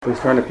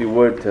Please turn, if you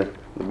would, to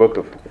the book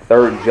of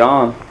 3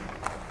 John.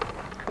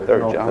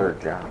 There's no Third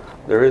John.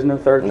 There is no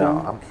 3 John?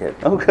 No, I'm kidding.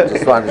 Okay.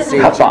 Just wanted to see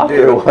what I you do.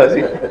 There was.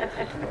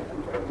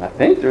 I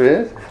think there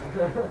is.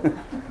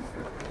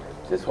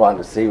 Just wanted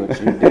to see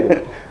what you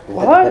do.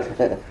 What?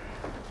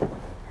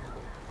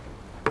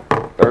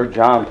 3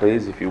 John,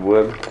 please, if you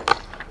would.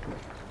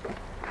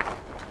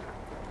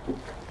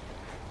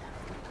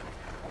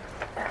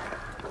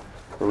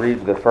 We'll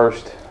read the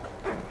first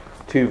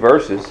 2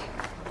 verses.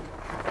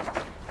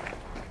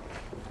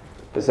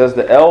 It says,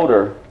 "The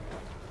elder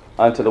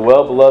unto the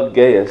well-beloved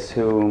Gaius,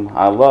 whom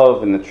I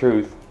love in the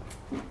truth.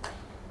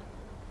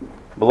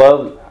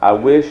 Beloved, I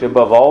wish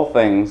above all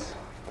things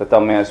that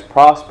thou mayest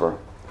prosper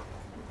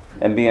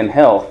and be in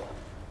health,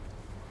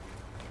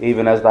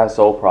 even as thy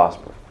soul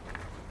prosper."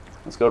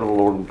 Let's go to the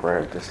Lord in prayer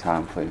at this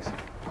time, please.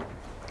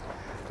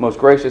 Most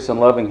gracious and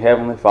loving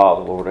Heavenly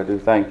Father, Lord, I do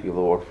thank you,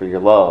 Lord, for your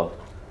love,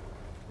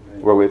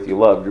 wherewith you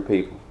loved your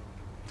people.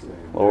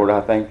 Lord, I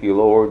thank you,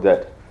 Lord,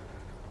 that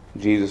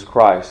Jesus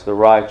Christ, the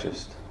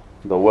righteous,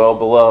 the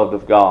well-beloved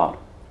of God,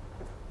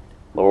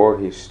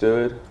 Lord, He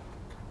stood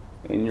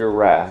in your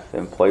wrath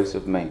in place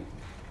of me.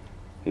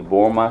 He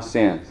bore my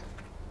sins.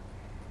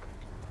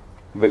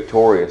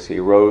 Victorious,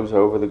 He rose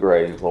over the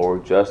grave,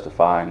 Lord,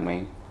 justifying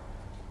me.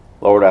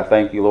 Lord, I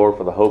thank you, Lord,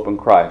 for the hope in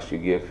Christ you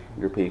give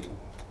your people.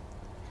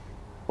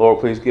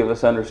 Lord, please give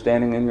us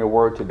understanding in your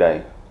word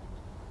today.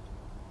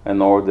 And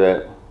Lord,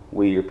 that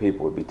we, your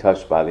people, would be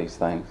touched by these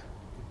things.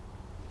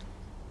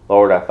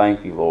 Lord, I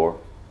thank you, Lord.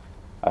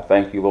 I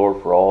thank you,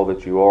 Lord, for all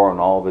that you are and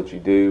all that you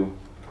do.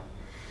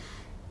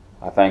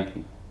 I thank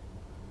you.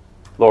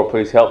 Lord,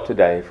 please help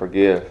today.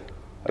 Forgive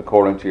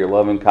according to your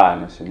loving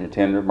kindness and your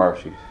tender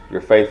mercies,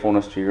 your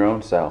faithfulness to your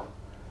own self.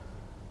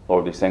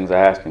 Lord, these things I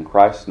ask in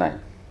Christ's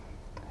name.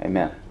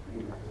 Amen.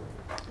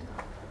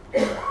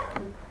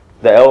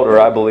 The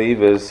elder, I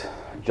believe, is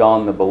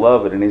John the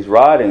Beloved, and he's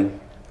writing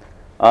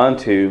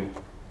unto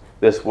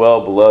this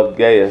well-beloved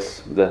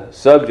Gaius. The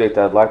subject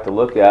I'd like to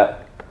look at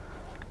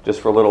just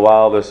for a little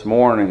while this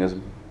morning is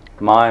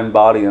mind,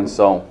 body, and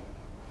soul.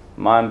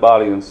 Mind,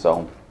 body, and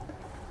soul.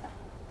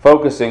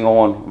 Focusing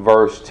on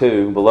verse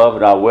 2,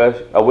 "Beloved, I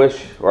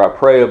wish, or I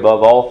pray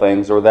above all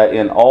things, or that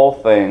in all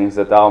things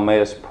that thou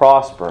mayest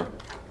prosper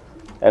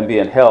and be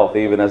in health,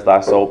 even as thy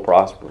soul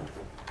prosper."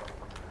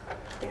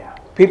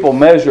 People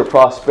measure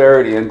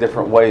prosperity in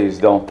different ways,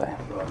 don't they?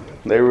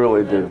 They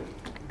really do.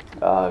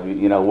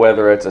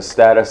 Whether it's a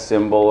status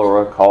symbol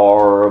or a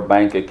car or a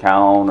bank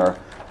account or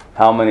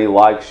how many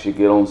likes you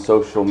get on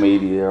social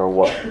media or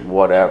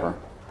whatever.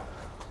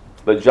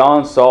 But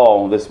John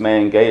saw this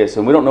man Gaius,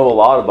 and we don't know a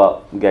lot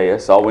about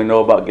Gaius. All we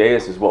know about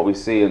Gaius is what we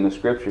see in the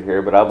scripture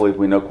here, but I believe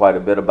we know quite a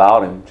bit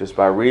about him just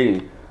by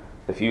reading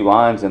a few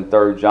lines in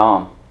 3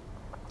 John.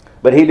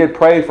 But he did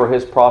pray for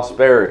his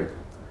prosperity.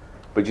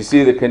 But you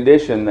see the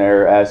condition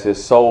there as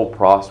his soul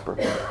prospered.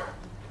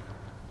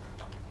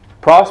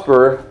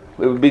 Prosper,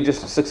 it would be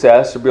just a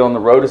success, or be on the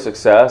road to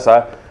success.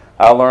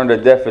 I learned a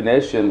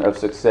definition of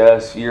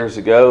success years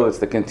ago. It's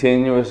the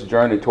continuous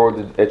journey toward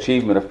the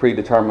achievement of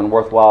predetermined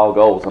worthwhile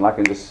goals. And I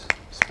can just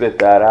spit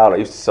that out. I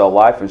used to sell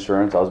life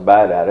insurance. I was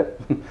bad at it.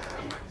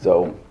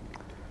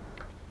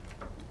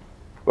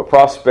 But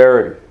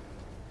prosperity.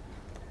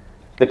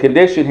 The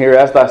condition here,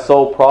 as thy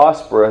soul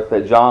prospereth,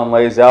 that John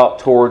lays out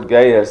toward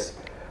Gaius.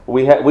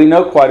 We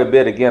know quite a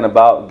bit again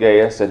about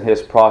Gaius and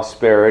his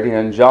prosperity.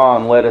 And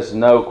John let us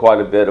know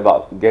quite a bit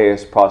about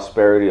Gaius'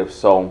 prosperity of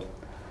soul.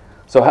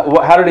 So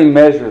how did he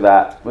measure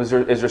that? Is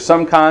there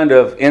some kind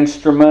of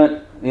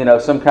instrument,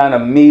 some kind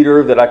of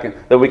meter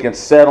that we can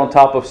set on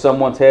top of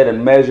someone's head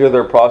and measure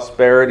their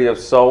prosperity of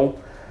soul?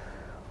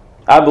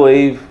 I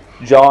believe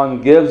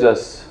John gives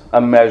us a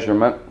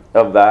measurement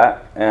of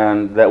that,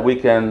 and that we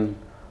can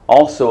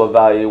also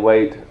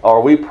evaluate,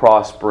 are we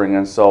prospering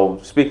in soul?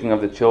 Speaking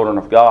of the children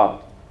of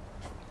God.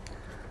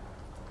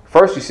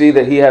 First, you see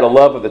that he had a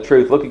love of the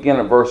truth. Look again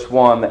at verse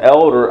 1. "The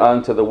elder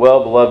unto the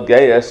well-beloved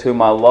Gaius,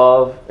 whom I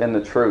love in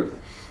the truth."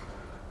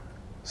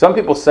 Some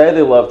people say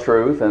they love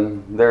truth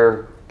and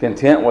they're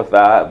content with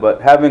that,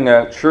 but having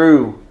a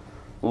true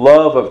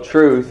love of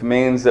truth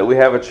means that we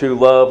have a true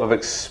love of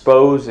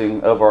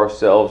exposing of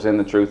ourselves in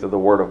the truth of the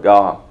Word of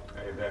God.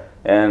 Amen.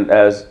 And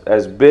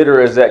as bitter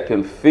as that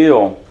can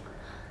feel,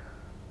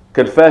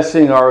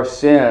 confessing our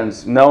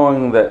sins,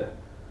 knowing that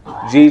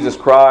Jesus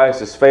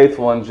Christ is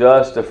faithful and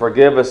just to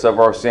forgive us of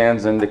our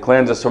sins and to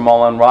cleanse us from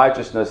all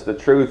unrighteousness, the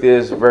truth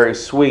is very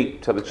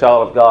sweet to the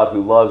child of God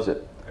who loves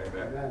it.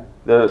 Amen.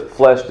 The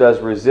flesh does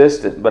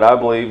resist it, but I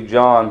believe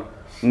John,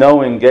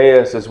 knowing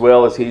Gaius as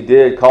well as he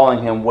did,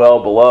 calling him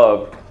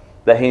well-beloved,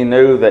 that he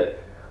knew that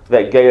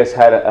Gaius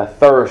had a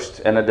thirst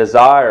and a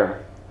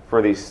desire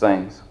for these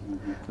things.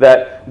 Mm-hmm.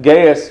 That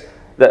Gaius,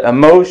 that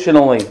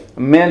emotionally,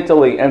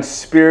 mentally, and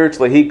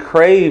spiritually, he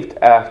craved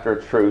after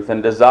truth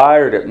and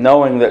desired it,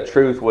 knowing that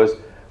truth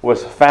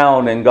was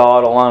found in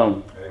God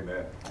alone.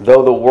 Amen.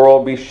 Though the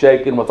world be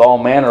shaken with all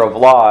manner of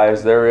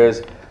lies, there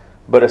is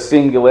but a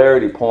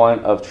singularity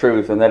point of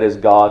truth, and that is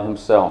God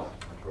Himself.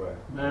 Right.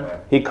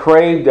 He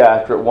craved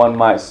after it, one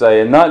might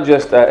say, and not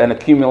just an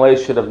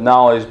accumulation of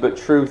knowledge, but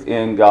truth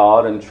in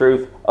God and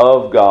truth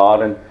of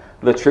God and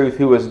the truth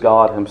who is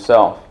God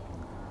himself.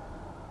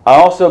 I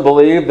also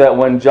believe that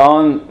when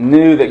John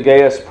knew that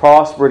Gaius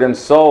prospered in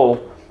soul,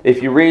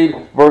 if you read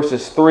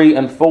verses 3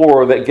 and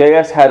 4, that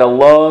Gaius had a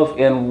love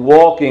in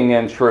walking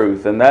in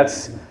truth, and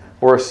that's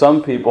where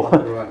some people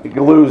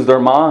lose their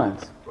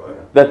minds.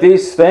 That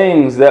these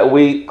things that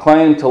we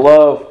claim to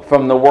love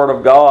from the Word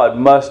of God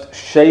must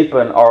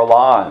shapen our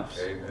lives.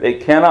 Amen.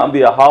 It cannot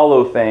be a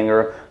hollow thing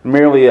or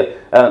merely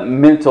a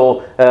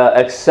mental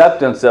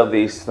acceptance of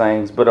these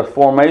things, but a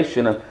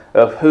formation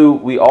of who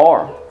we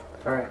are. All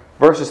right.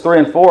 Verses 3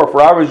 and 4,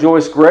 "For I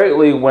rejoiced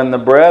greatly when the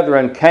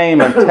brethren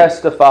came and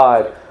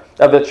testified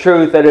of the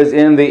truth that is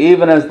in thee,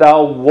 even as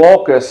thou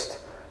walkest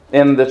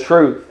in the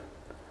truth.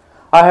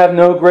 I have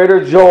no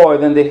greater joy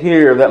than to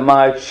hear that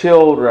my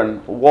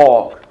children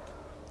walk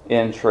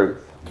in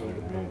truth."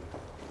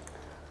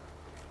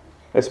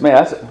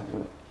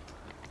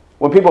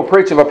 When people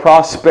preach of a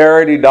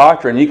prosperity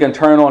doctrine, you can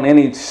turn on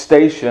any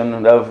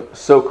station of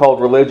so-called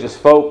religious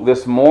folk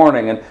this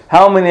morning, and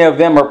how many of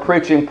them are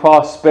preaching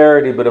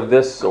prosperity but of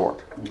this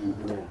sort?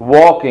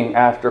 Walking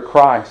after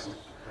Christ.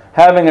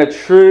 Having a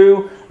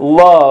true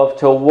love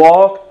to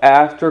walk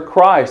after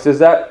Christ. Is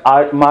that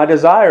my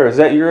desire? Is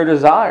that your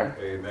desire?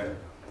 Amen.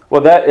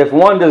 Well, that if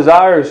one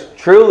desires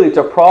truly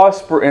to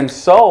prosper in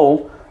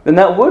soul, then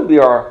that would be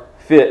our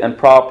fit and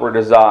proper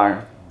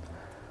desire.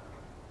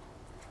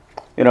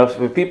 You know,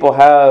 if people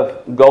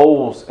have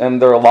goals in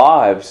their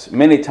lives,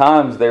 many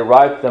times they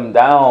write them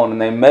down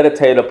and they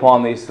meditate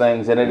upon these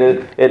things, and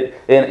in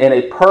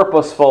a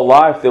purposeful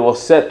life they will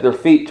set their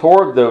feet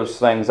toward those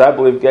things. I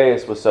believe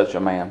Gaius was such a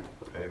man.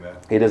 Amen.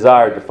 He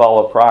desired to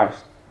follow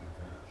Christ.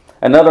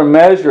 Another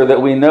measure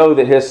that we know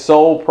that his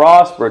soul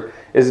prospered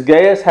is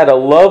Gaius had a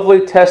lovely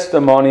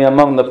testimony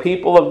among the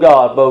people of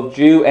God, both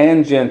Jew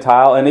and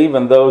Gentile, and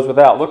even those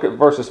without. Look at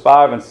verses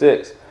 5 and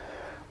 6.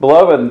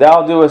 "Beloved,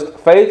 thou doest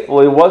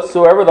faithfully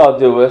whatsoever thou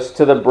doest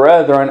to the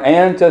brethren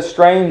and to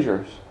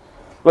strangers,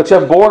 which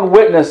have borne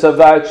witness of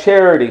thy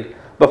charity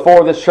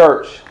before the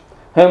church,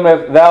 whom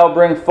if thou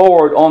bring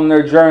forward on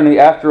their journey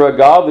after a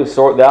godly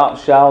sort, thou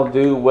shalt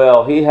do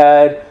well." He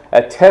had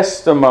a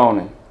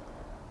testimony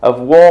of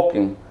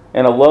walking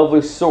in a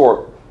lovely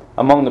sort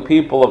among the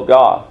people of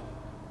God.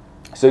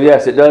 So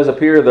yes, it does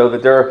appear, though,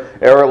 that there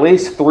are at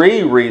least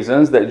 3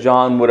 reasons that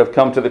John would have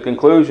come to the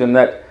conclusion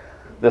that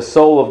the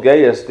soul of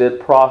Gaius did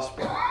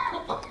prosper.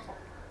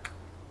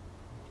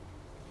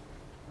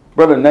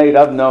 Brother Nate,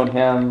 I've known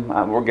him,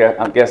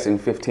 I'm guessing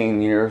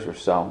 15 years or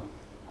so.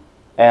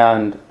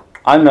 And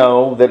I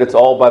know that it's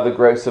all by the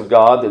grace of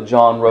God that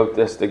John wrote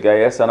this to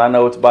Gaius, and I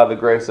know it's by the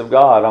grace of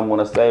God, I'm going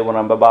to say what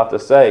I'm about to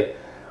say,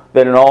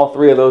 that in all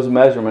 3 of those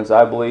measurements,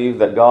 I believe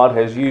that God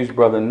has used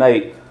Brother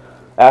Nate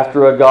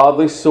after a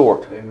godly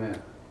sort. Amen.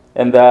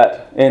 And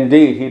that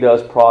indeed he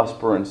does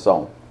prosper in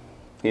soul.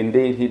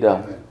 Indeed he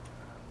does. Amen.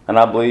 And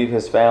I believe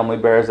his family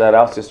bears that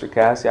out. Sister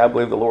Cassie, I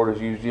believe the Lord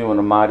has used you in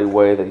a mighty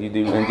way, that you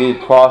do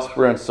indeed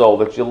prosper in soul,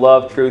 that you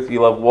love truth,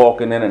 you love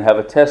walking in it, and have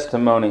a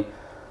testimony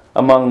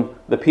among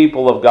the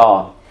people of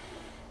God.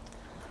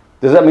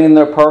 Does that mean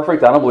they're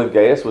perfect? I don't believe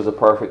Gaius was a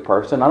perfect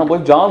person. I don't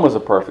believe John was a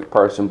perfect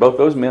person. Both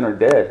those men are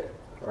dead.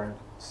 Right.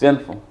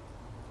 Sinful.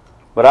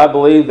 But I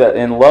believe that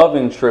in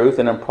loving truth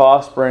and in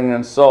prospering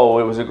in soul,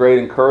 it was a great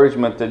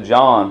encouragement to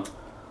John.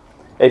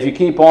 If you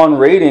keep on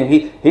reading,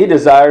 he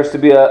desires to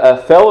be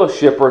a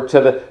fellowshipper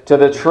to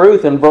the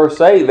truth in verse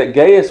 8, that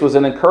Gaius was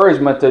an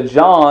encouragement to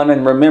John.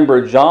 And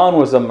remember, John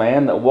was a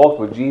man that walked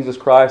with Jesus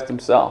Christ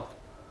himself.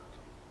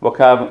 What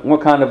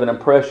kind of an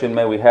impression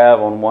may we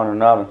have on one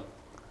another?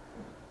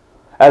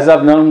 As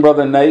I've known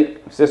Brother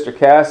Nate, Sister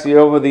Cassie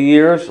over the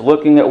years,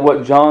 looking at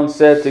what John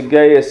said to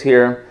Gaius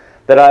here,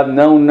 that I've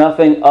known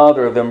nothing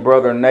other than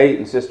Brother Nate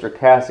and Sister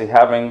Cassie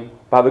having,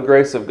 by the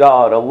grace of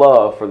God, a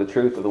love for the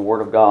truth of the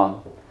Word of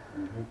God.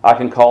 I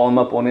can call him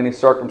up on any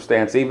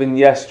circumstance. Even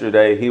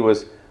yesterday, he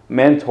was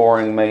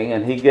mentoring me,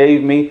 and he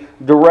gave me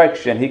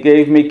direction. He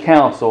gave me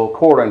counsel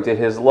according to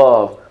his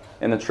love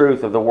and the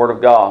truth of the Word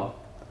of God.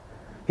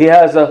 He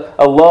has a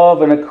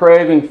love and a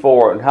craving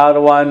for it. And how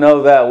do I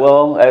know that?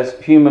 Well, as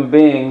human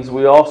beings,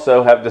 we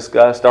also have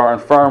discussed our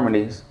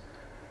infirmities.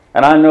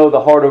 And I know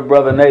the heart of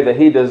Brother Nate, that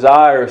he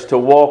desires to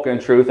walk in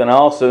truth, and I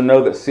also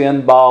know that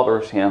sin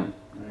bothers him.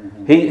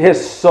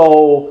 His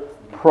soul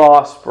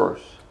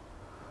prospers.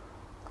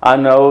 I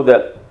know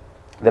that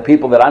the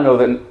people that I know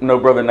that know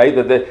Brother Nate,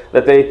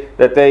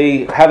 that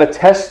they have a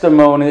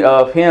testimony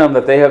of him,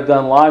 that they have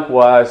done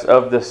likewise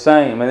of the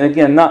same. And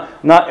again,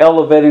 not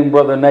elevating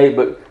Brother Nate,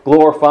 but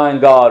glorifying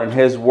God and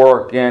His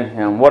work in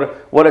him.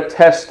 What a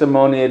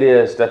testimony it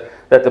is that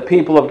the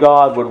people of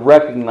God would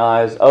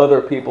recognize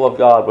other people of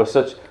God with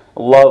such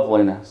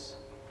loveliness.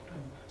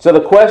 So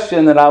the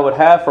question that I would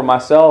have for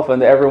myself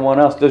and to everyone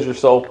else, does your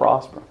soul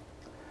prosper?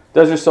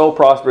 Does your soul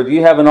prosper? Do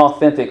you have an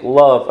authentic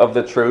love of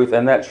the truth?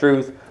 And that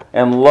truth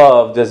and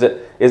love, is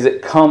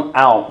it come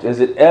out? Is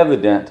it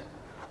evident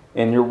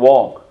in your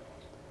walk?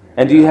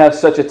 And do you have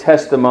such a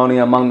testimony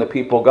among the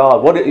people of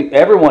God?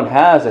 Everyone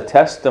has a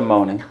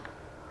testimony.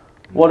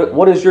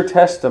 What is your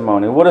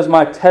testimony? What is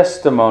my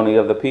testimony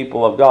of the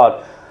people of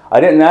God? I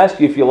didn't ask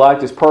you if you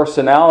liked his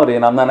personality,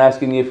 and I'm not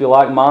asking you if you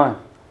like mine.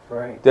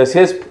 Right.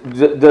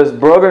 Does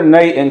Brother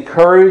Nate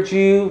encourage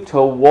you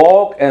to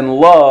walk and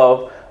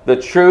love the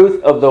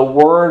truth of the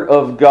Word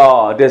of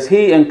God? Does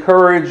he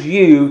encourage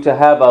you to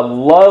have a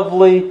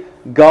lovely,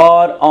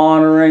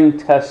 God-honoring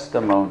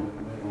testimony?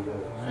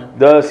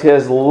 Does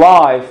his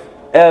life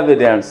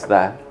evidence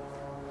that?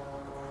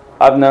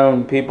 I've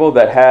known people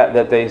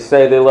that they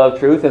say they love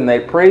truth and they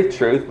preach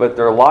truth, but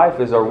their life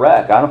is a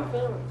wreck.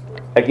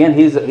 Again,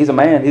 he's a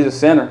man. He's a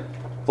sinner,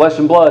 flesh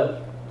and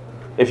blood.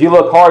 If you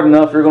look hard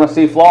enough, you're going to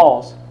see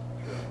flaws.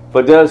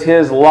 But does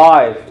his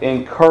life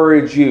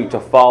encourage you to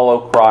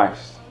follow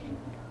Christ?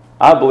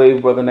 I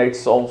believe Brother Nate's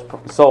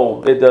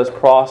soul, it does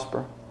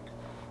prosper.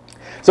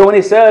 So when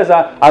he says,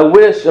 I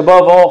wish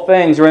above all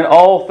things, or in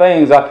all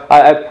things,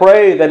 I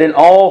pray that in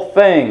all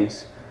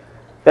things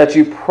that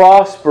you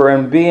prosper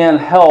and be in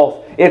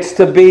health, it's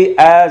to be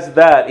as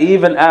that,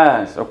 even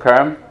as,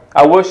 okay?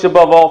 I wish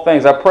above all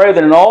things. I pray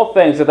that in all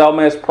things that thou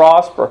mayest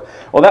prosper.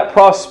 Well, that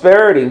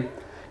prosperity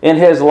in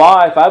his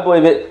life, I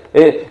believe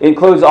it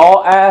includes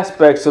all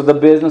aspects of the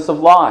business of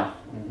life.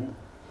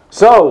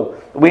 So,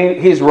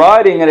 he's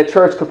writing in a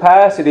church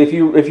capacity. If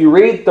you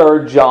read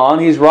 3 John,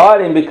 he's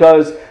writing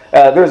because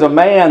there's a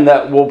man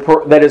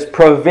that is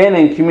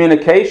preventing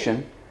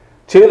communication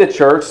to the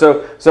church.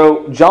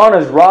 So John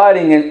is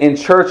writing in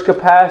church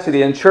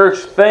capacity, in church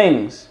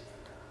things.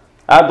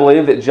 I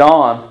believe that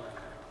John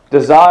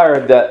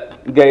desired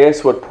that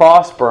Gaius would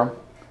prosper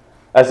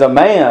as a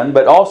man,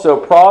 but also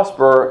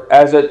prosper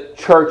as a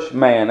church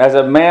man, as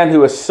a man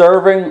who is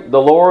serving the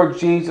Lord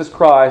Jesus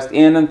Christ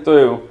in and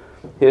through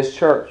his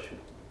church.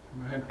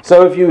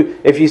 So if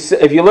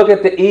you look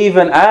at the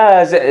even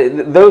as,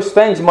 those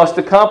things must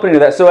accompany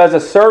that. So as a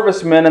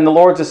serviceman in the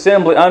Lord's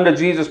assembly under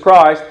Jesus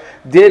Christ,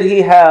 did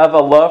he have a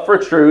love for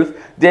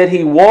truth? Did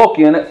he walk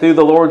in it through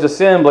the Lord's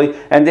assembly?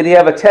 And did he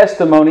have a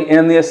testimony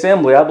in the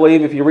assembly? I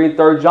believe if you read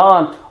 3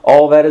 John,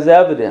 all that is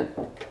evident.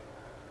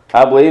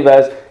 I believe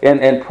as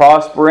in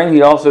prospering,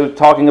 he also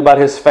talking about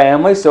his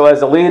family. So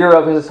as a leader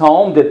of his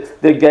home,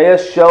 did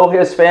Gaius show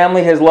his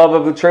family his love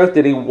of the truth?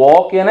 Did he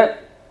walk in it?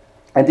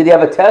 And did he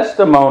have a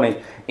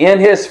testimony in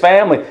his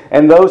family?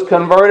 And those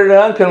converted and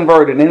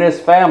unconverted in his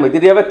family.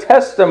 Did he have a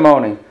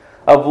testimony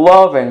of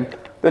loving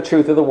the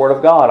truth of the Word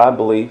of God? I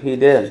believe he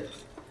did.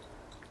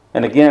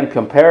 And again,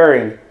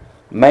 comparing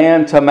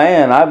man to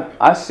man,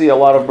 I see a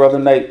lot of Brother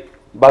Nate,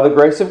 by the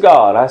grace of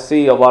God, I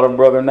see a lot of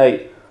Brother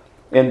Nate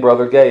in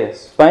Brother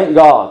Gaius. Thank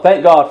God.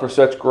 Thank God for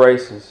such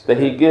graces that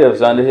he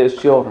gives unto his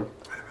children.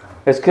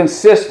 It's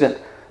consistent.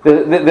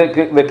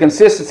 The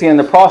consistency and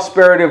the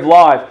prosperity of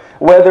life,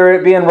 whether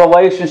it be in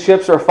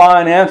relationships or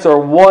finance or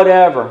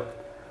whatever,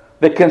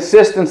 the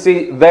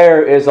consistency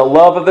there is a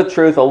love of the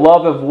truth, a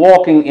love of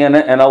walking in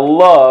it, and a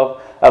love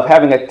of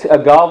having a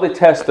godly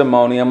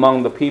testimony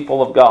among the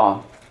people of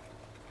God.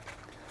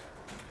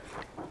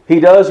 He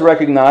does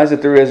recognize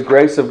that there is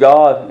grace of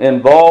God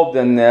involved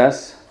in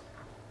this,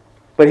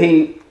 but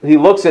he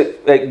looks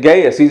at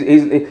Gaius.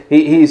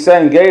 He's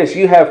saying, Gaius,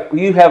 you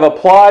have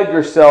applied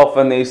yourself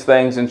in these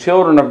things. And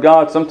children of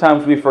God,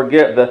 sometimes we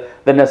forget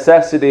the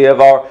necessity of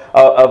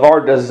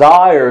our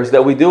desires,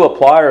 that we do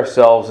apply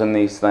ourselves in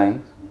these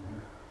things.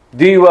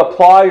 Do you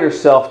apply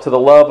yourself to the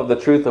love of the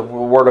truth of the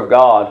Word of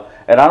God?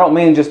 And I don't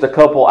mean just a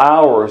couple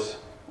hours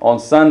on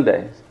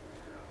Sundays.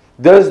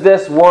 Does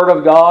this Word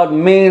of God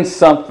mean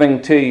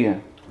something to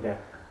you? Yeah.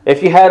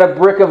 If you had a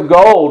brick of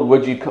gold,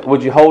 would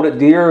you hold it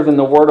dearer than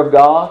the Word of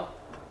God?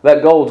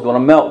 That gold's going to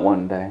melt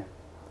one day.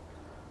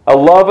 A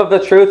love of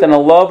the truth and a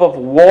love of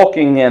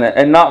walking in it,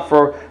 and not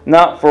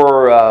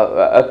for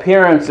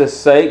appearance's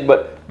sake,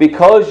 but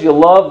because you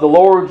love the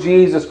Lord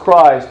Jesus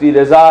Christ, you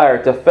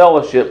desire to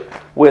fellowship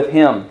with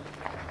Him.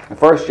 In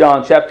 1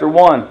 John chapter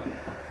 1,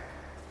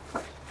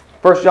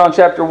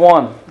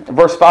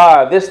 verse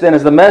 5, this then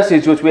is the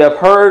message which we have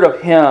heard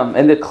of Him,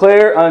 and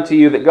declare unto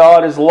you that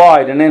God is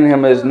light, and in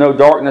Him is no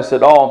darkness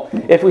at all.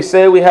 If we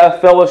say we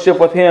have fellowship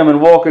with Him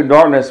and walk in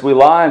darkness, we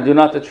lie and do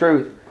not the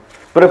truth.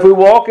 But if we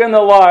walk in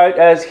the light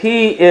as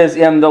He is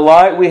in the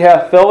light, we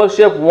have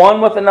fellowship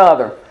one with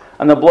another,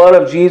 and the blood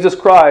of Jesus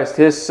Christ,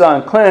 His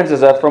Son,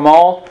 cleanses us from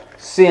all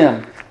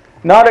sin.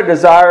 Not a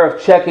desire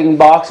of checking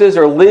boxes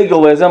or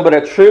legalism, but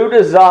a true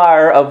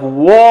desire of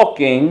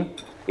walking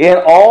in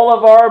all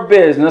of our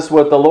business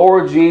with the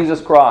Lord Jesus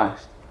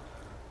Christ.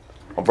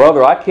 Well,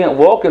 brother, I can't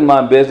walk in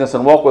my business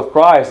and walk with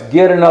Christ.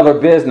 Get another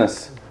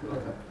business.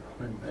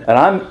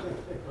 And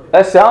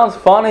that sounds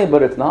funny,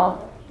 but it's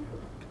not.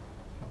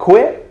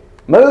 Quit.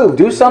 Move.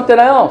 Do something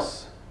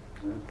else.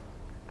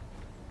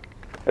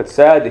 It's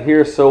sad to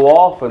hear so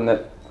often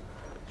that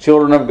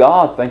children of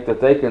God think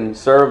that they can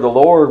serve the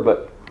Lord,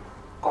 but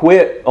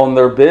quit on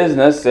their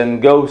business and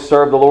go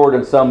serve the Lord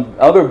in some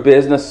other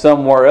business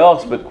somewhere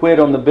else, but quit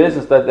on the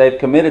business that they've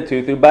committed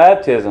to through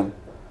baptism.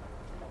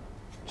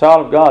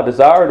 Child of God,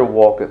 desire to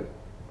walk it.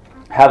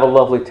 Have a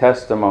lovely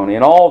testimony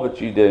in all that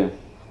you do.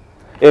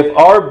 If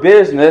our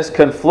business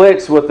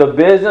conflicts with the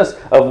business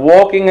of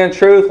walking in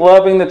truth,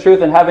 loving the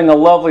truth, and having a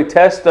lovely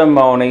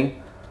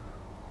testimony,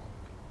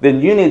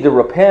 then you need to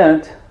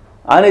repent.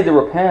 I need to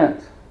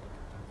repent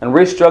and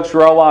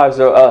restructure our lives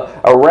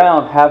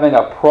around having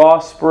a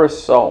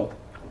prosperous soul.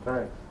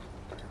 Right.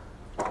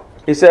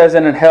 He says,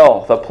 and in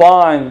health,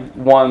 applying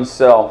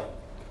oneself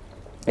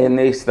in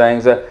these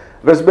things.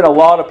 There's been a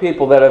lot of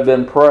people that have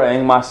been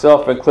praying,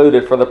 myself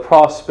included, for the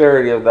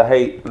prosperity of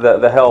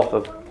the health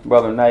of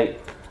Brother Nate.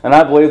 And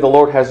I believe the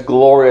Lord has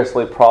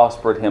gloriously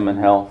prospered him in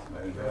health.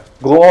 Amen.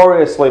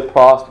 Gloriously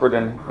prospered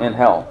in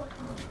health.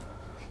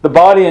 The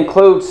body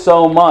includes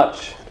so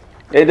much.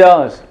 It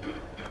does.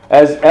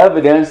 As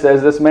evidenced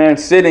as this man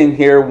sitting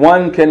here,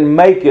 one can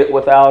make it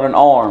without an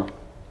arm.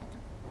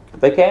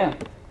 They can.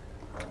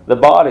 The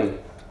body.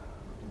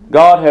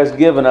 God has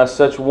given us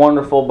such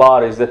wonderful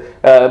bodies that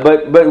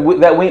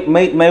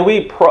may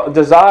we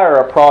desire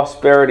a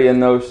prosperity in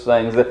those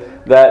things,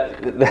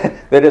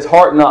 that his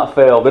heart not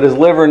fail, that his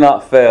liver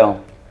not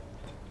fail,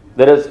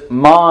 that his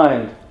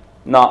mind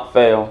not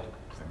fail.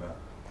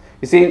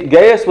 You see,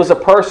 Gaius was a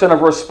person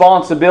of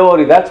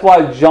responsibility. That's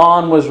why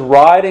John was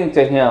writing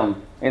to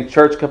him in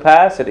church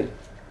capacity.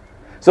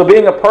 So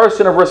being a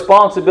person of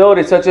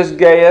responsibility, such as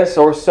Gaius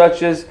or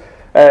such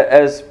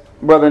as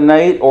Brother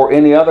Nate or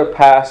any other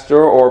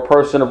pastor or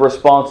person of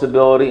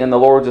responsibility in the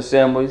Lord's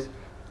assemblies,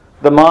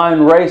 the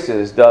mind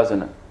races,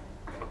 doesn't it?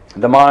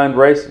 The mind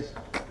races.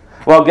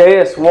 While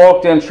Gaius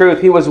walked in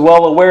truth, he was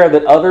well aware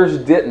that others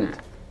didn't.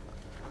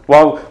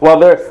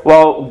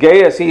 While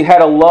Gaius, he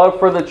had a love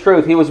for the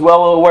truth, he was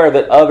well aware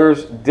that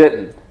others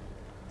didn't.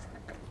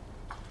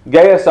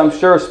 Gaius, I'm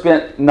sure,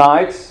 spent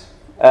nights,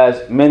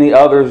 as many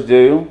others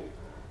do,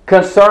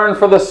 concerned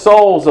for the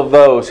souls of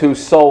those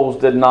whose souls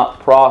did not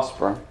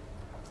prosper.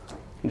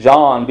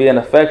 John, being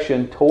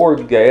affection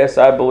toward Gaius,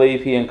 I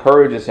believe he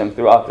encourages him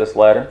throughout this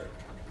letter.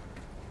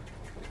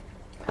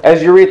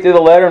 As you read through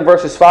the letter in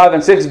verses 5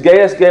 and 6,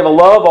 Gaius gave a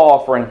love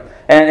offering.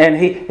 And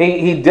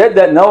he did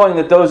that knowing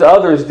that those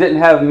others didn't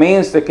have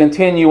means to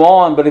continue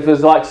on. But if it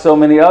was like so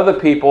many other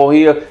people,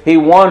 he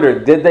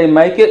wondered, did they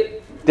make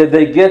it? Did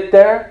they get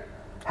there?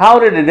 How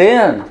did it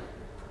end?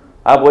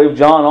 I believe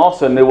John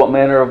also knew what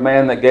manner of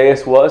man that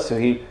Gaius was. So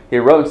he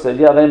wrote and said,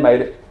 yeah, they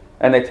made it.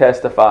 And they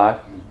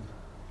testified.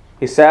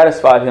 He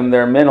satisfied him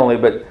there mentally,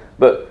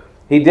 but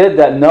he did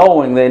that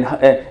knowing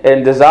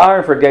and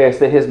desiring for Gaius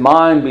that his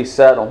mind be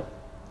settled.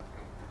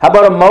 How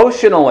about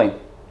emotionally?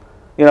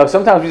 You know,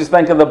 sometimes we just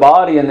think of the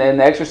body and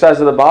the exercise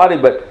of the body,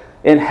 but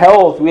in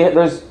health,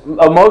 there's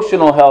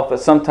emotional health that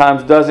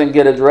sometimes doesn't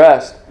get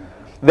addressed.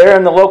 There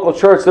in the local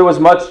church, there was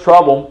much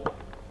trouble.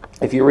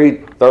 If you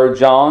read 3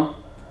 John,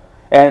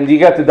 and you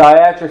got the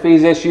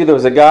Diotrephes issue. There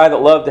was a guy that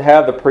loved to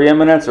have the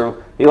preeminence,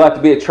 or he liked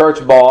to be a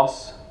church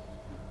boss.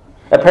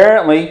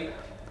 Apparently,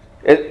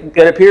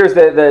 it appears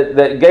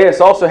that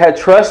Gaius also had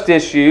trust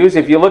issues.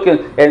 If you look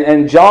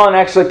and John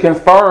actually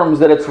confirms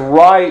that it's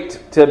right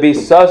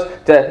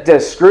to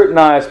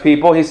scrutinize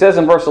people. He says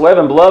in verse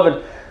 11,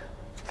 "Beloved,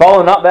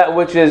 follow not that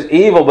which is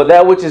evil, but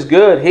that which is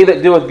good. He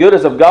that doeth good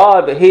is of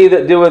God, but he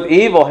that doeth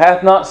evil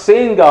hath not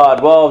seen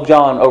God." Well,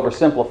 John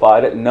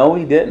oversimplified it. No,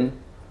 he didn't.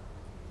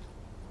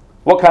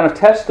 What kind of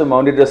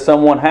testimony does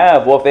someone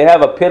have? Well, if they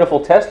have a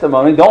pitiful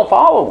testimony, don't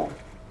follow them.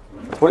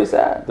 That's what he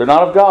said. They're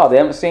not of God. They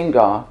haven't seen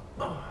God.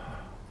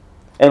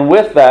 And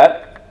with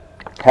that,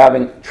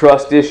 having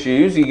trust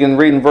issues, you can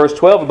read in verse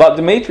 12 about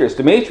Demetrius.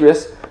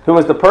 Demetrius, who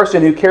was the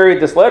person who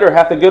carried this letter,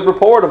 hath a good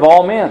report of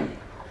all men,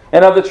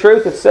 and of the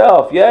truth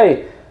itself.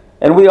 Yea,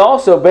 and we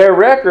also bear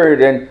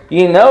record, and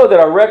ye know that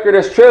our record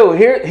is true.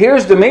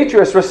 Here's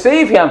Demetrius,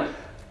 receive him.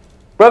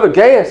 Brother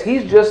Gaius,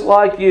 he's just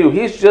like you.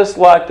 He's just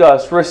like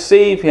us.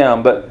 Receive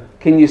him. But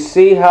can you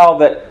see how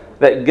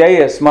that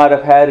Gaius might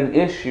have had an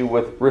issue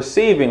with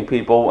receiving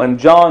people? And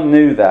John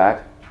knew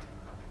that.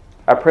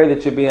 I pray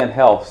that you be in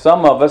health.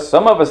 Some of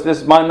us,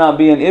 this might not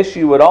be an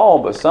issue at all,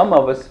 but some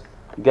of us,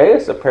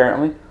 Gaius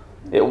apparently,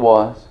 it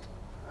was.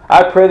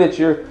 I pray that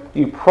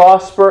you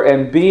prosper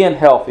and be in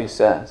health, he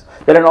says.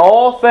 That in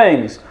all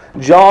things,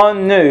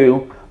 John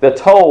knew the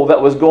toll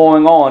that was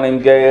going on in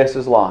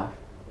Gaius' life.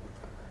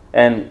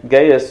 And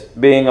Gaius,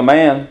 being a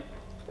man,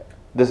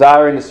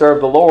 desiring to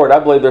serve the Lord, I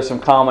believe there's some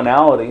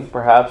commonality,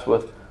 perhaps,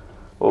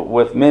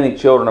 with many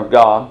children of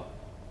God.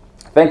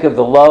 Think of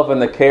the love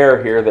and the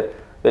care here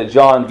that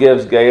John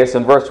gives Gaius.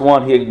 In verse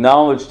 1, he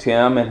acknowledged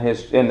him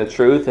in the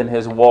truth and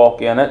his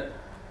walk in it.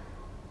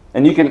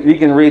 And you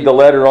can read the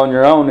letter on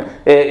your own.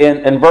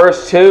 In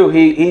verse 2,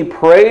 he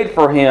prayed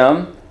for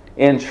him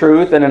in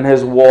truth and in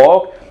his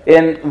walk.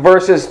 In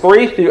verses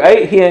 3 through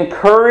 8, he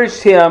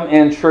encouraged him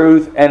in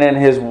truth and in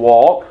his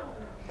walk.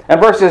 And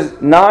verses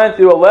 9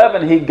 through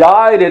 11, he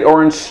guided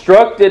or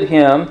instructed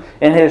him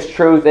in his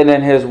truth and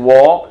in his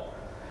walk.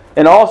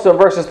 And also in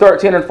verses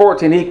 13 and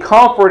 14, he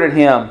comforted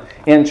him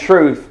in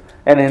truth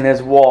and in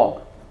his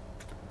walk.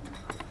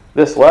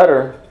 This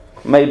letter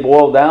may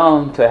boil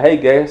down to, hey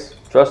Gaius,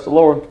 trust the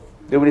Lord.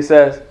 Do what he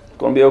says. It's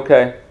going to be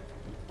okay.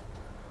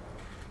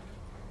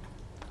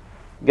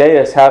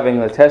 Gaius, having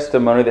the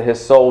testimony that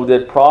his soul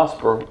did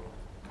prosper,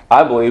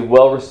 I believe,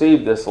 well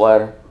received this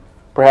letter.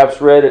 Perhaps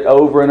read it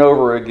over and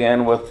over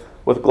again with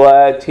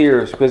glad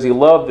tears because he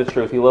loved the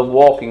truth. He loved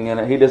walking in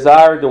it. He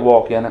desired to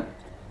walk in it.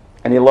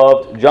 And he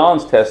loved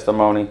John's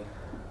testimony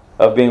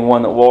of being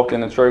one that walked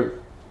in the truth.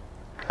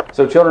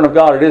 So children of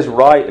God, it is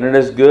right and it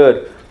is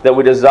good that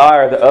we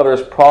desire that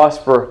others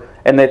prosper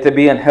and that they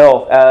be in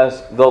health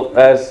as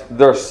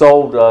their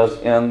soul does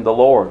in the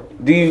Lord.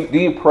 Do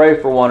you pray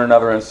for one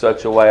another in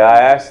such a way? I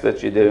ask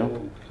that you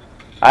do.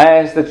 I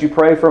ask that you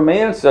pray for me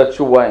in such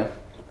a way.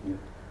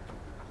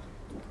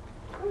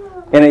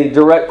 In a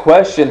direct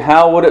question,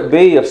 how would it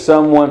be if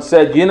someone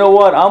said, you know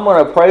what, I'm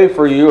going to pray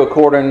for you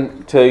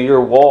according to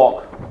your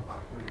walk?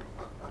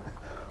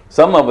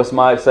 Some of us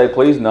might say,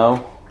 please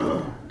no.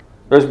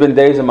 There's been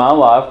days in my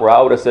life where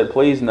I would have said,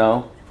 please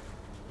no.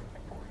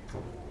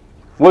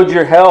 Would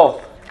your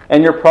health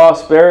and your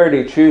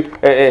prosperity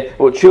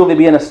truly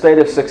be in a state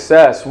of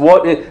success?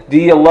 Do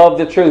you love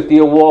the truth? Do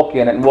you walk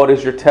in it? And what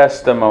is your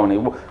testimony?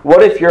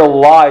 What if your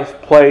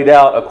life played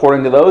out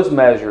according to those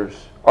measures?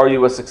 Are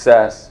you a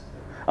success?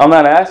 I'm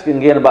not asking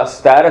again about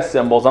status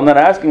symbols. I'm not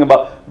asking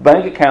about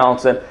bank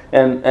accounts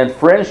and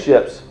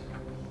friendships.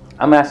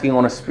 I'm asking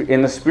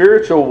in the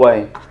spiritual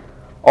way.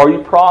 Are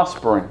you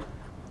prospering?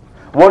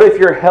 What if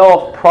your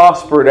health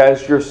prospered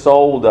as your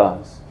soul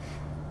does?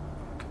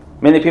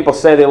 Many people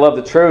say they love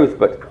the truth,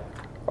 but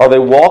are they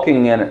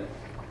walking in it?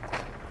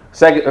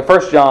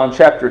 1 John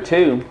chapter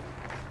 2,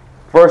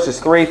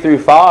 verses 3 through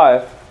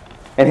 5.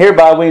 And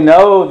hereby we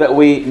know that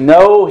we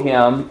know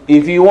Him.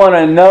 If you want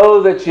to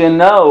know that you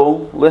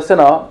know, listen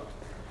up,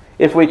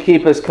 if we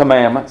keep His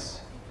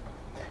commandments.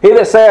 He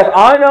that saith,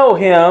 I know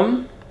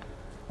Him,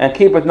 and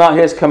keepeth not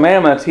His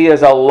commandments, he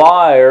is a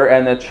liar,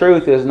 and the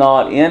truth is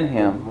not in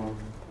him.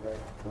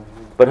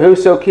 But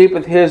whoso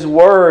keepeth His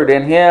word,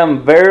 in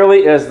him verily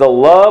is the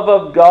love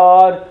of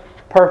God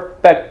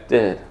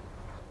perfected.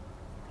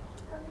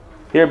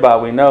 Hereby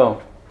we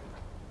know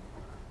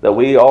that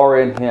we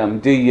are in Him.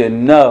 Do you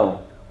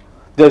know?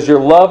 Does your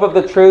love of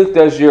the truth,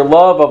 does your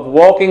love of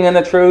walking in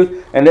the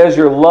truth, and does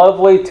your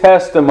lovely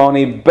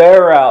testimony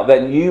bear out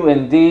that you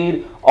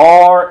indeed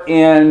are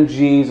in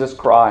Jesus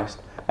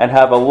Christ and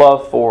have a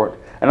love for it?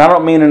 And I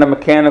don't mean in a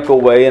mechanical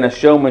way, in a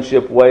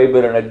showmanship way,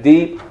 but in a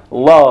deep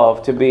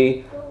love to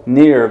be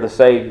near the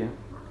Savior.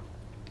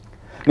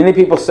 Many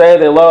people say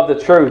they love the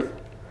truth,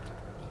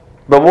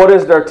 but what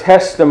is their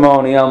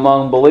testimony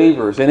among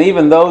believers and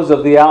even those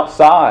of the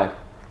outside?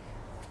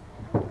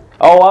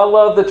 Oh, I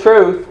love the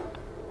truth.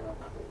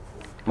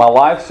 My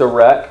life's a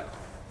wreck.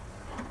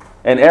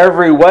 In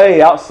every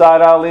way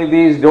outside I leave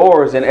these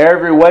doors. In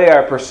every way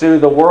I pursue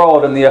the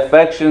world and the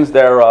affections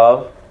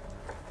thereof.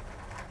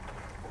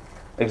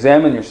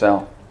 Examine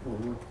yourself.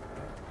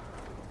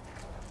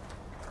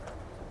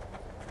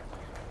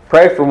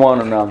 Pray for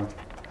one another.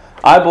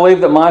 I believe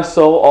that my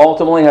soul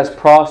ultimately has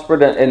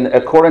prospered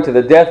according to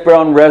the death,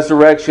 burial, and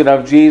resurrection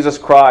of Jesus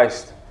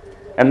Christ.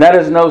 And that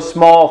is no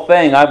small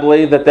thing. I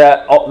believe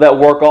that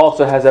work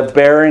also has a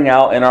bearing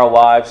out in our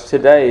lives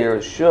today, or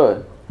it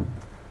should.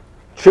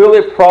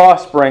 Truly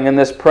prospering in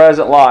this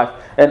present life.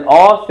 An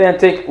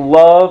authentic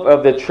love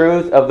of the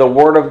truth of the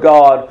Word of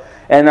God.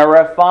 And a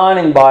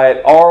refining by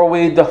it. Are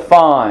we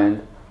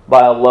defined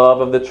by a love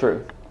of the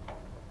truth?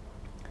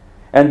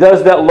 And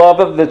does that love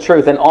of the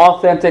truth, an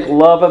authentic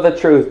love of the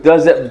truth,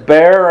 does it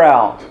bear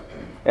out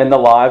in the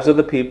lives of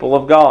the people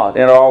of God,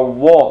 in our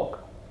walk?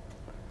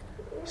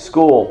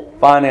 School,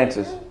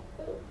 finances,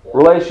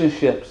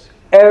 relationships,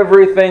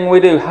 everything we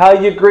do, how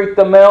you greet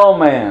the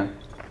mailman,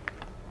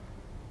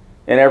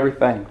 and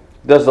everything.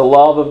 Does the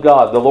love of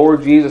God, the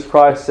Lord Jesus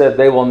Christ said,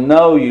 they will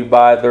know you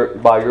by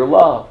your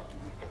love.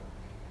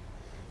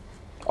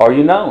 Are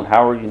you known?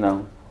 How are you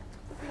known?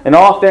 An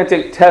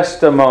authentic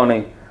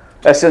testimony,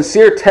 a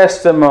sincere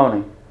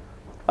testimony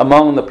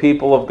among the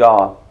people of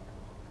God.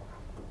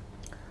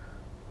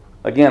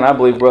 Again, I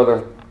believe,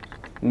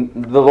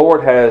 the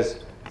Lord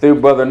has,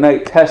 through Brother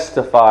Nate,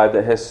 testified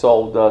that his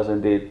soul does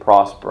indeed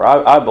prosper.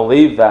 I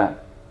believe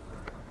that.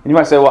 And you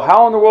might say, well,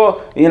 how in the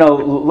world,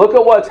 look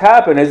at what's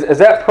happened. Is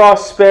that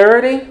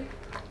prosperity?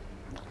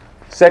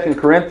 2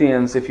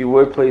 Corinthians, if you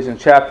would please, in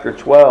chapter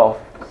 12.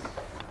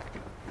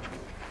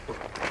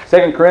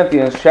 2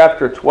 Corinthians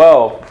chapter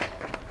 12.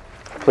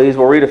 Please,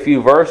 we'll read a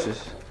few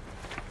verses.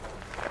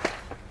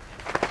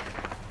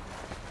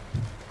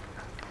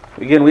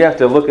 Again, we have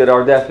to look at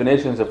our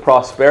definitions of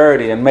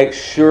prosperity and make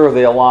sure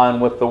they align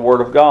with the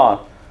Word of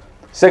God.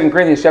 2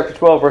 Corinthians chapter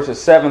 12,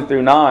 verses 7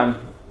 through 9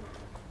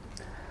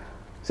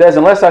 says,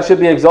 unless I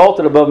should be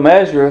exalted above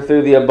measure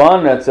through the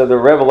abundance of the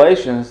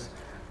revelations,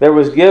 there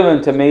was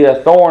given to me a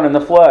thorn in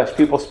the flesh.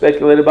 People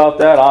speculate about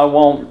that. I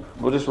won't.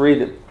 We'll just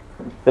read it.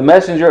 The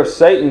messenger of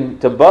Satan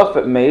to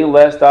buffet me,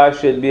 lest I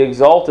should be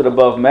exalted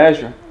above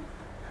measure.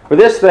 For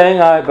this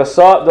thing I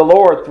besought the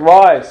Lord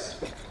thrice,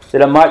 that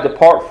it might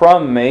depart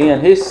from me.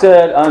 And He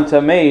said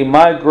unto me,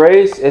 my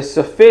grace is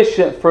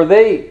sufficient for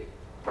thee.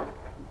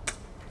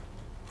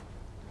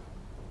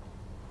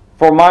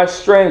 For my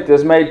strength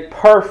is made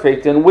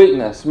perfect in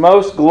weakness.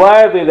 Most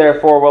gladly,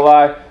 therefore, will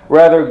I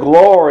rather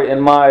glory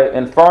in my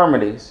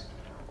infirmities,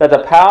 that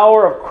the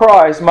power of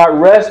Christ might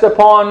rest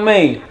upon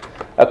me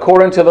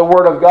according to the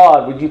Word of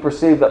God. Would you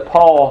perceive that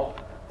Paul,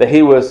 that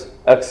he was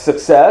a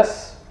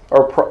success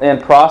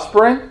in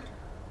prospering?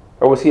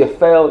 Or was he a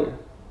failure?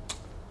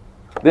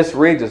 This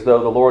reads as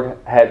though the Lord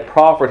had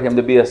proffered him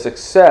to be a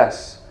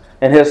success,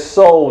 and his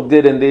soul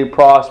did indeed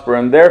prosper,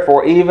 and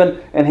therefore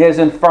even in his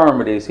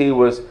infirmities he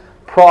was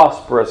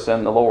prosperous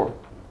in the Lord.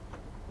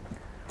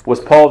 Was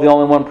Paul the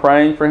only one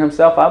praying for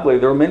himself? I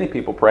believe there were many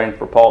people praying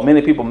for Paul.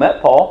 Many people met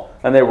Paul,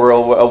 and they were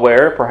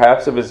aware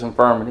perhaps of his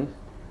infirmities.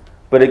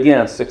 But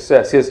again,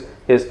 success.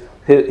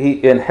 He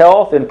in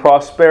health and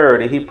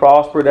prosperity, he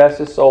prospered as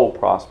his soul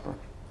prospered.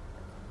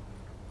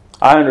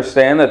 I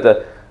understand that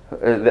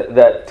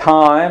that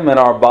time and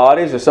our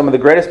bodies are some of the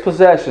greatest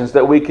possessions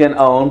that we can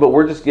own, but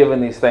we're just given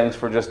these things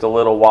for just a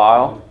little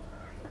while.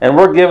 And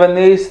we're given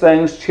these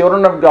things,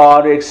 children of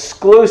God,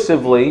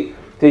 exclusively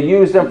to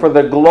use them for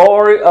the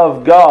glory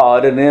of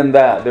God, and in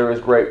that there is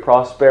great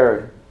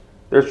prosperity.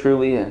 There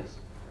truly is.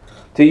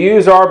 To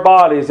use our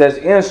bodies as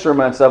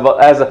instruments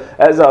as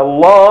a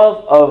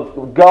love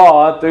of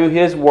God through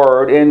His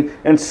Word,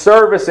 in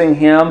servicing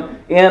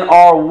Him in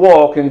our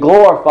walk and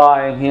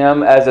glorifying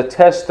Him as a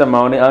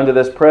testimony unto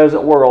this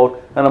present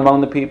world and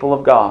among the people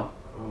of God.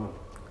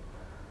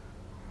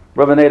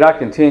 Brother Nate, I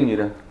continue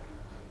to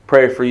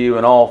pray for you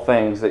in all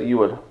things, that you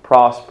would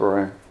prosper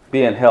and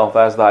be in health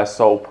as thy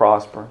soul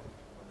prosper.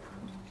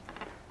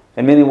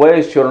 In many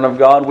ways, children of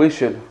God, we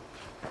should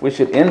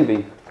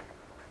envy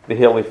the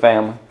Hilly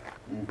family.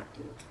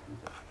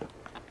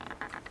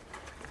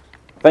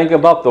 Think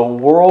about the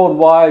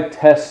worldwide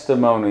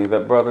testimony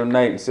that Brother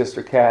Nate and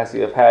Sister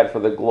Cassie have had for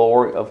the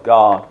glory of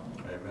God.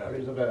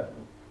 Amen.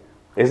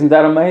 Isn't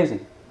that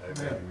amazing?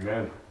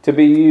 Amen. To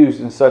be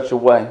used in such a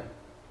way.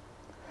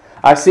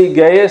 I see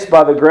Gaius,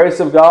 by the grace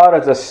of God,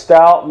 as a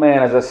stout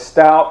man, as a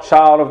stout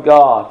child of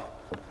God.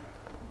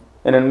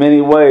 And in many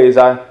ways,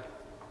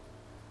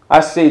 I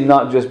see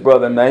not just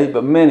Brother Nate,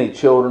 but many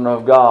children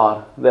of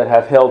God that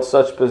have held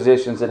such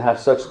positions and have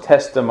such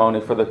testimony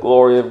for the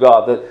glory of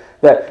God.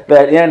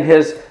 That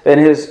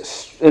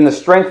in the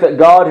strength that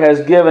God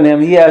has given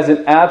him, he has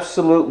an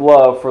absolute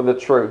love for the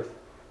truth.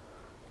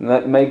 And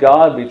that may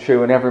God be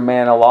true and every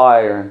man a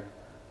liar. And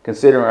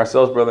considering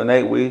ourselves, Brother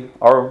Nate, we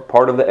are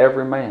part of the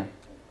every man.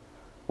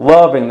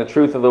 Loving the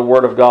truth of the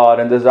Word of God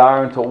and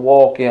desiring to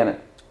walk in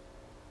it.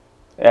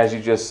 As you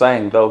just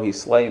sang, though he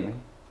slay me.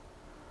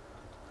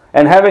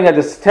 And having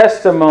a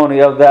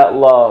testimony of that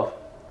love.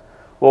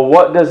 Well,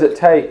 what does it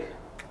take?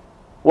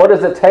 What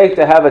does it take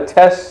to have a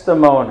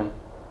testimony?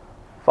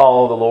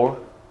 Follow the Lord.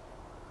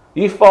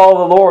 You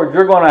follow the Lord,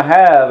 you're going to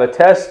have a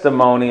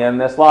testimony in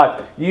this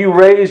life. You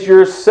raise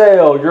your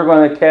sail, you're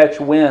going to catch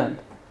wind.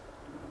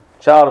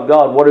 Child of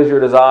God, what is your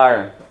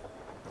desire?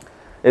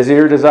 Is it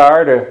your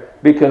desire to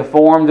be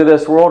conformed to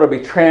this world or be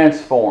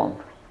transformed?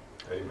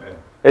 Amen.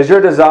 Is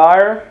your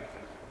desire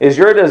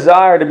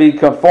to be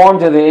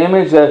conformed to the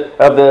image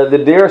of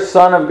the dear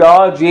Son of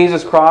God,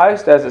 Jesus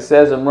Christ, as it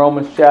says in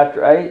Romans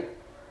chapter 8?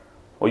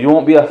 Well, you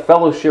won't be a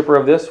fellowshipper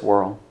of this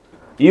world.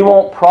 You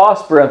won't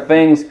prosper in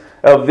things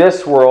of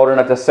this world and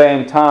at the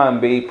same time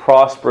be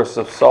prosperous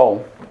of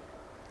soul.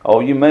 Oh,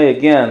 you may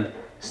again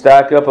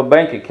stack up a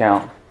bank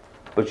account,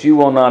 but you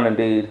will not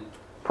indeed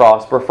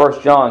prosper.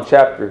 1 John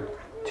chapter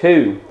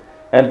 2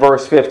 and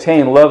verse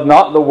 15, love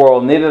not the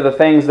world, neither the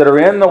things that are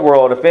in the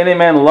world. If any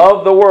man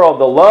love the world,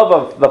 the love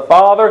of the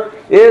Father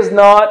is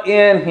not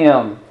in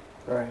him.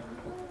 Right.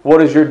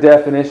 What is your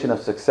definition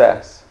of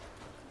success?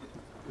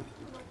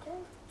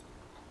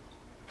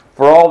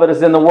 For all that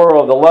is in the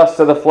world, the lust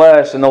of the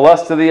flesh and the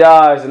lust of the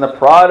eyes and the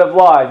pride of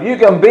life, you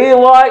can be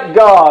like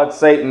God,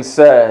 Satan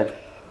said.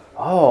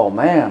 Oh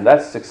man,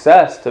 that's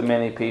success to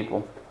many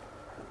people.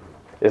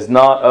 Is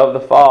not of the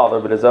Father,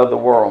 but is of the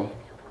world.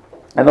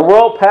 And the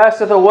world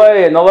passeth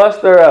away, and the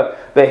lust thereof.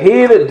 But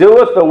he that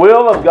doeth the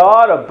will of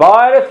God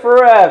abideth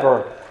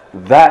forever.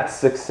 That's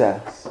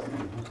success.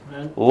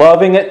 Amen.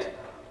 Loving it,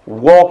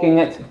 walking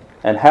it,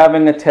 and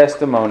having a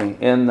testimony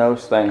in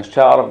those things.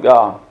 Child of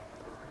God.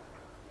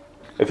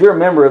 If you're a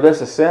member of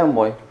this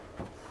assembly,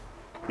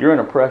 you're in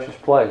a precious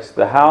place.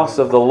 The house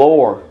of the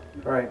Lord.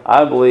 Right.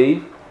 I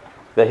believe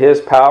that His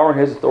power and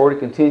His authority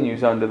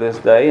continues unto this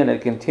day, and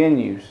it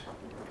continues.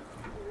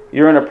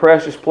 You're in a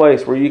precious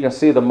place where you can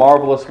see the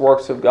marvelous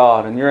works of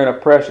God. And you're in a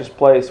precious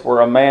place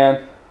where a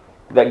man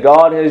that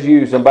God has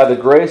used, and by the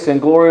grace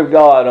and glory of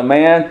God, a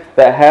man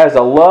that has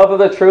a love of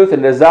the truth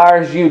and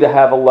desires you to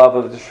have a love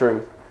of the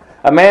truth.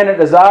 A man that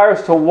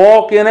desires to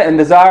walk in it and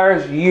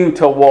desires you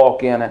to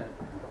walk in it.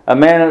 A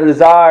man that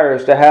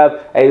desires to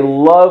have a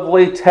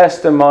lovely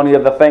testimony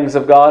of the things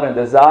of God and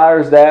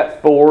desires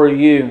that for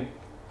you.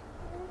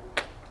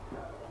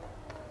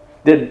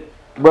 Did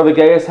Brother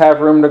Gaius have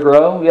room to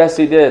grow? Yes,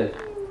 he did.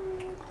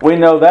 We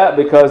know that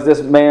because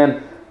this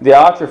man,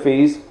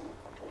 Diotrephes,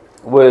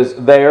 was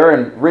there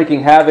and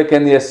wreaking havoc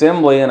in the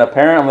assembly, and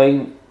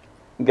apparently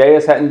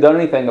Gaius hadn't done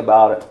anything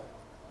about it.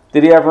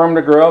 Did he have room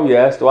to grow?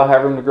 Yes. Do I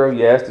have room to grow?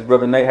 Yes. Does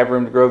Brother Nate have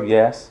room to grow?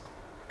 Yes.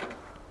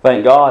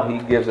 Thank God He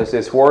gives us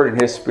His Word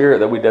and His Spirit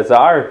that we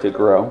desire to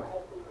grow.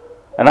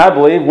 And I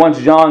believe once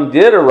John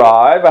did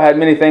arrive, I had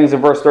many things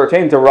in verse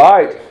 13 to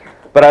write,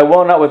 but I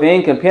will not with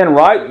ink and pen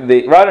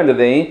write unto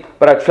thee,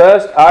 but I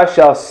trust I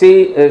shall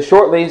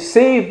shortly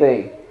see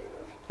thee.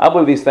 I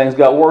believe these things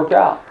got worked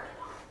out.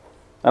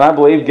 And I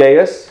believe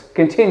Gaius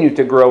continued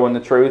to grow in the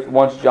truth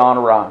once John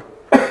arrived.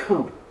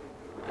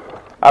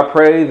 I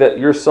pray that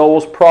your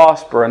souls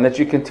prosper and that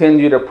you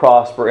continue to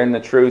prosper in the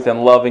truth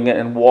and loving it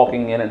and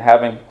walking in it and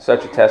having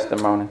such a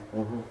testimony.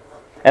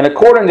 And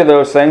according to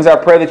those things, I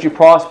pray that you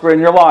prosper in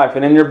your life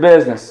and in your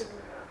business.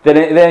 That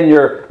in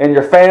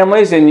your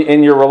families,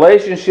 in your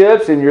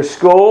relationships, in your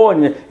school,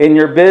 in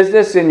your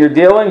business, in your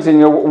dealings, in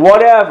your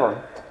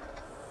whatever.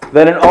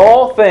 That in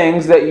all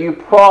things that you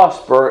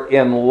prosper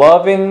in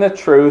loving the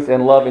truth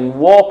and loving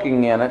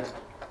walking in it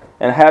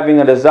and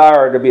having a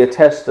desire to be a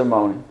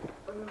testimony.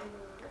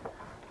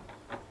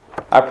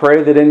 I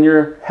pray that in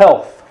your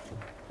health,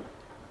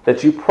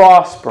 that you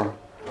prosper.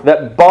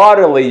 That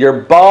bodily,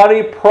 your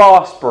body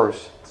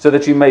prospers so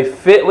that you may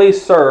fitly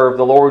serve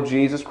the Lord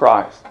Jesus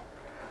Christ.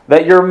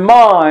 That your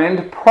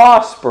mind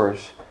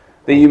prospers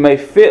that you may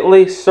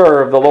fitly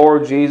serve the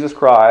Lord Jesus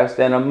Christ,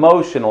 and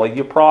emotionally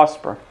you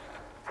prosper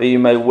that you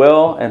may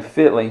well and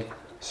fitly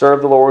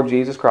serve the Lord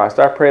Jesus Christ.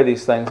 I pray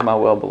these things, my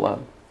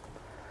well-beloved.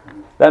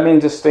 That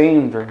means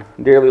esteemed or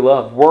dearly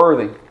loved,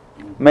 worthy,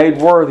 made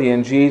worthy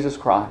in Jesus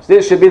Christ.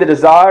 It should be the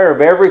desire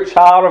of every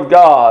child of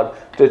God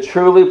to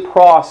truly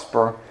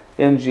prosper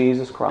in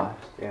Jesus Christ.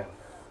 Yeah.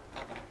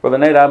 Brother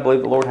Nate, I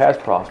believe the Lord has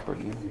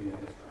prospered you.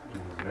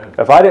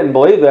 If I didn't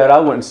believe that, I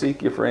wouldn't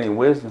seek you for any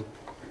wisdom.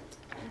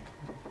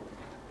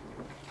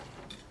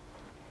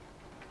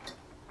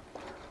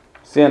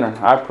 Sinner,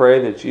 I pray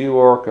that you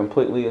are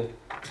completely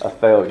a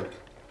failure.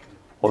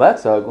 Well,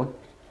 that's ugly.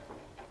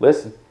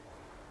 Listen.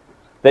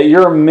 That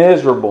you're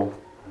miserable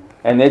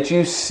and that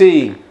you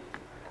see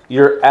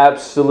your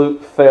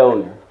absolute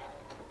failure.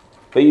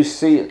 That you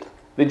see it.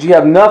 That you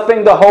have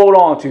nothing to hold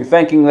on to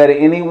thinking that in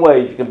any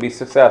way you can be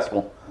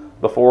successful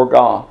before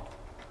God.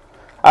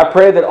 I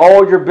pray that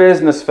all your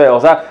business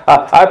fails.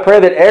 I pray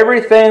that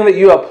everything that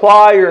you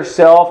apply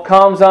yourself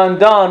comes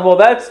undone. Well,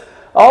 that's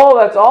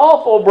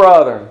awful,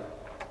 brother.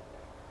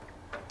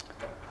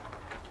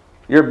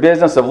 Your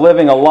business of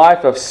living a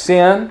life of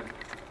sin,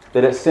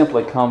 that it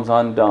simply comes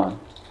undone.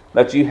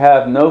 That you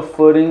have no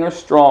footing or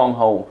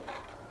stronghold.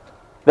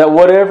 That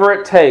whatever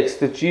it takes,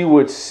 that you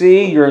would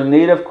see your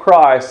need of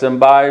Christ and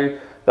by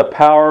the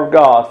power of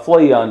God,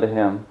 flee unto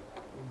Him.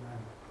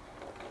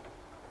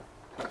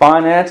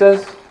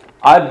 Finances,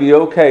 I'd be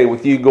okay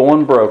with you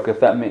going broke if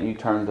that meant you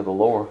turned to the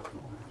Lord.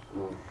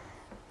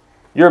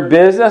 Your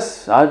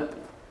business,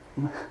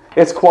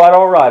 it's quite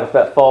all right if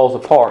that falls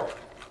apart.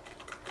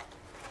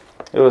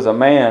 It was a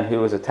man who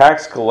was a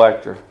tax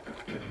collector.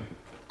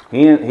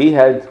 He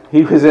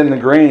was in the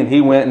green.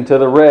 He went into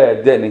the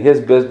red, didn't he? His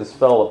business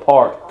fell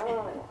apart.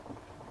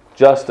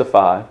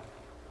 Justified.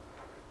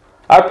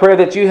 I pray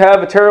that you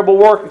have a terrible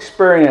work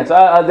experience,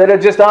 that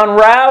it just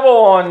unravel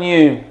on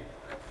you,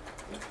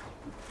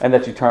 and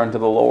that you turn to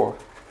the Lord.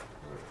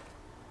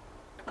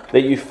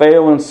 That you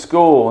fail in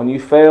school, and you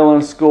fail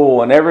in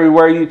school, and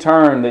everywhere you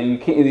turn, that you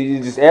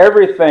just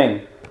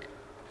everything.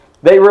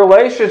 That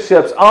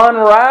relationships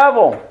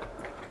unravel.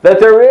 That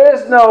there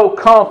is no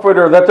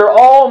comforter, that they're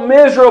all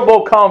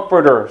miserable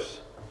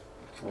comforters.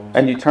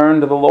 And you turn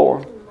to the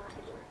Lord.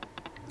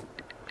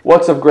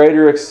 What's of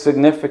greater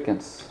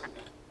significance?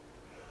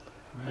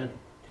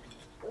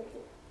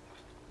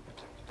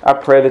 I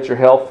pray that your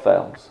health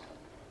fails.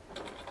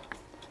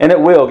 And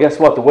it will. Guess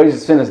what? The wages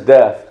of sin is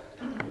death.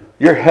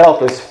 Your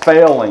health is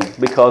failing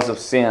because of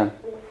sin.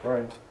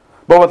 Right.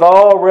 But with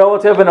all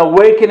relative and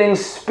awakening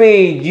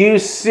speed, you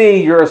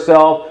see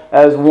yourself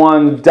as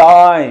one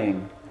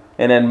dying.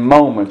 And in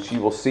moments you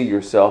will see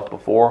yourself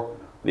before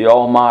the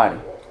Almighty.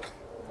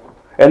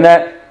 And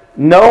that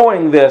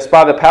knowing this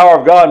by the power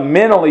of God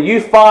mentally,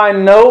 you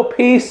find no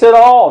peace at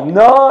all.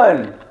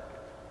 None.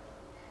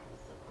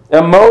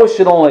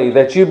 Emotionally,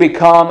 that you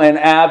become an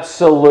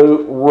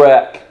absolute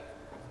wreck.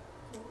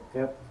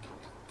 Yep.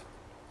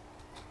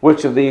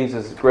 Which of these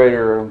is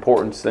greater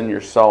importance than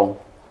your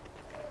soul?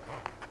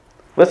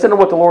 Listen to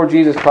what the Lord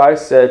Jesus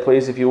Christ said,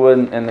 please, if you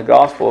would, in the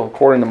Gospel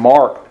according to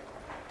Mark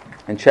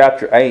in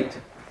chapter 8.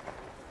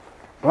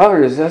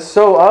 Brothers, that's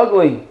so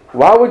ugly.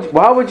 Why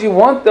would you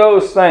want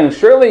those things?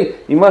 Surely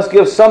you must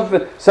give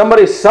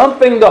somebody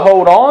something to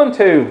hold on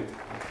to.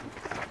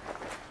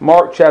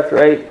 Mark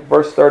chapter 8,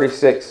 verse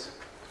 36.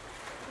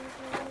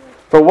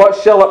 For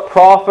what shall it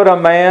profit a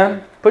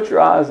man? Put your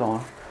eyes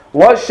on.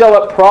 What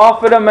shall it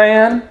profit a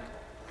man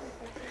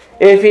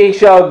if he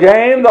shall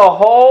gain the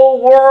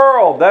whole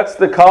world? That's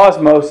the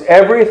cosmos,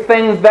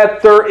 everything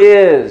that there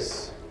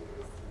is,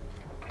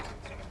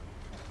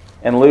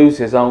 and lose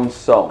his own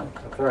soul.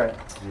 That's right.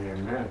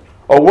 Amen.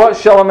 Or what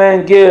shall a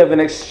man give in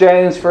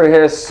exchange for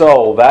his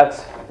soul?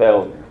 That's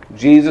failure.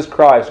 Jesus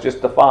Christ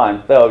just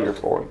defined failure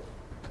for you.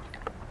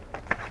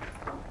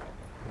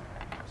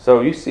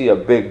 So you see a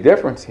big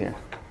difference here.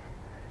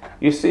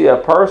 You see a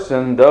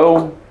person,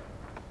 though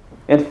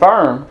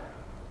infirm,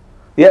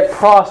 yet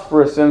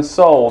prosperous in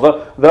soul.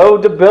 Though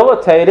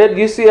debilitated,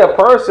 you see a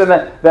person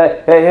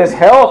that his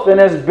health and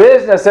his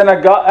business and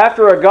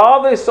after a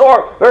godly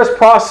sort, there's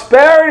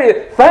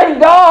prosperity.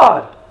 Thank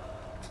God.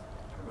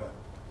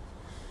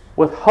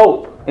 With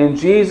hope in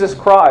Jesus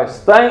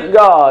Christ. Thank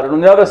God.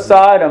 On the other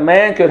side, a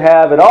man could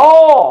have it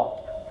all.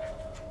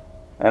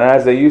 And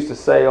as they used to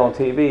say on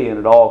TV, and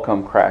it all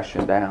come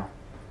crashing down.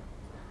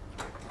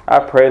 I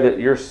pray that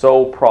your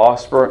soul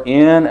prosper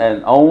in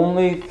and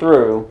only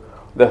through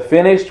the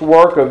finished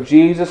work of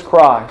Jesus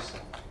Christ.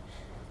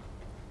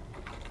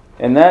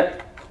 And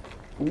that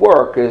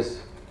work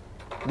is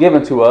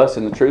given to us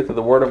in the truth of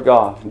the Word of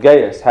God.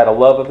 Gaius had a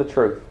love of the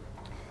truth.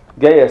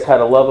 Gaius had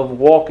a love of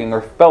walking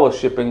or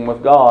fellowshipping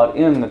with God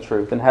in the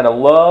truth, and had a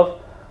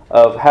love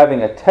of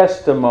having a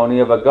testimony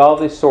of a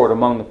godly sort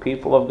among the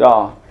people of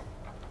God.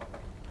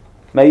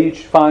 May you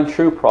find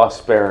true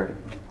prosperity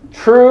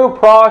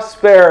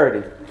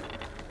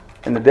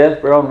in the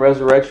death, burial, and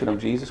resurrection of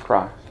Jesus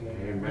Christ.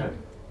 Amen.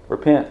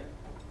 Repent.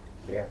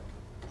 Yeah.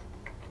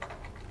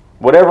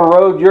 Whatever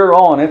road you're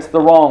on, it's the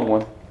wrong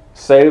one.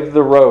 Save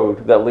the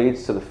road that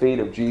leads to the feet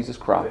of Jesus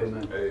Christ.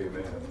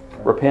 Amen.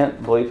 Repent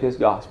and believe His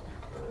gospel.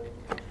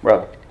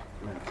 Brother.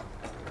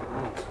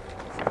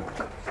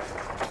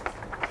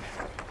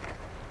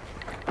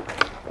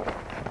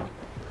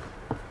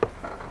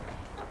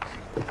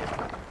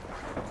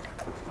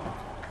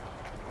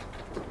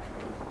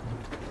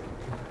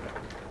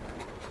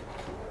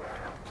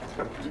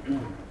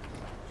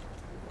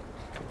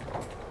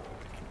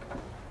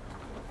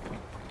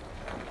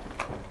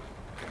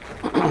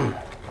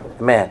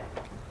 Amen.